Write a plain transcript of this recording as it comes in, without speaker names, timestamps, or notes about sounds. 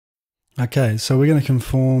Okay, so we're going to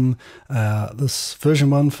conform this version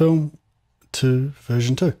 1 film to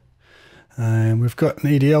version 2. And we've got an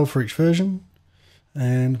EDL for each version,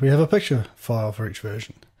 and we have a picture file for each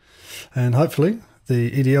version. And hopefully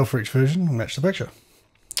the EDL for each version will match the picture.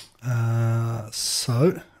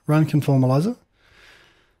 So run conformalizer.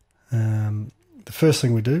 The first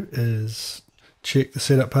thing we do is check the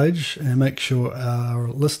setup page and make sure our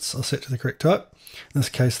lists are set to the correct type. In this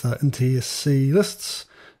case, they're NTSC lists,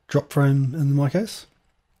 drop frame in my case.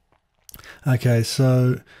 Okay,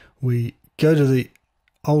 so we go to the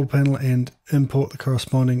old panel and import the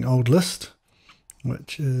corresponding old list,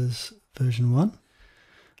 which is version 1.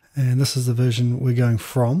 And this is the version we're going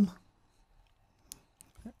from.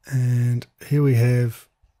 And here we have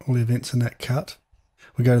all the events in that cut.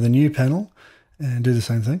 We go to the new panel and do the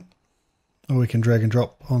same thing. Or we can drag and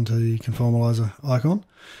drop onto the conformalizer icon.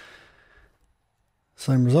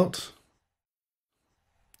 Same result.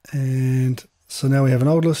 And so now we have an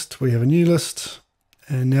old list, we have a new list,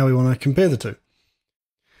 and now we want to compare the two.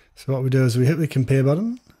 So what we do is we hit the compare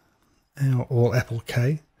button, or Apple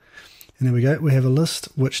K, and there we go. We have a list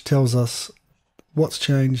which tells us what's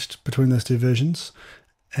changed between those two versions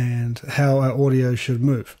and how our audio should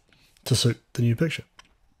move to suit the new picture.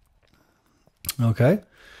 Okay.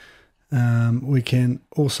 We can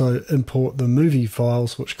also import the movie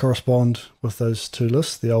files which correspond with those two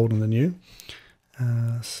lists, the old and the new.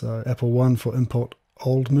 So Apple 1 for import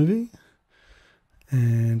old movie,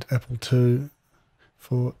 and Apple 2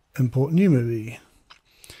 for import new movie.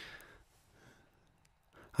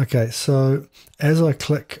 Okay, so as I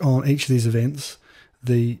click on each of these events,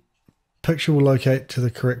 the picture will locate to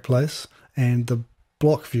the correct place, and the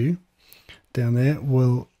block view down there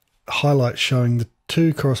will highlight showing the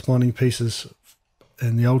two corresponding pieces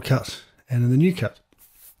in the old cut and in the new cut.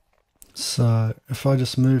 So if I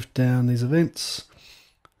just move down these events,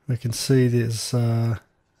 we can see there's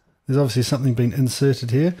obviously something been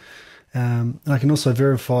inserted here. And I can also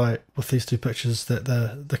verify with these two pictures that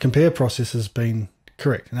the compare process has been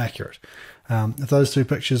correct and accurate. If those two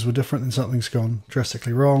pictures were different, then something's gone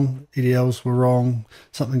drastically wrong. EDLs were wrong.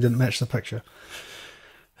 Something didn't match the picture.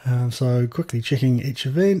 So quickly checking each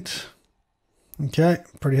event. Okay,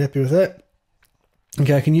 pretty happy with that.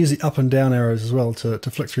 Okay, I can use the up and down arrows as well to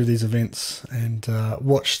flick through these events and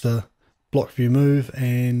watch the block view move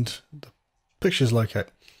and the pictures locate.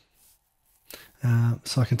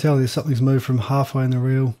 So I can tell there's something's moved from halfway in the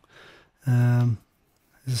reel. There's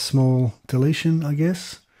a small deletion, I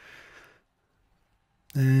guess.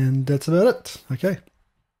 And that's about it. Okay.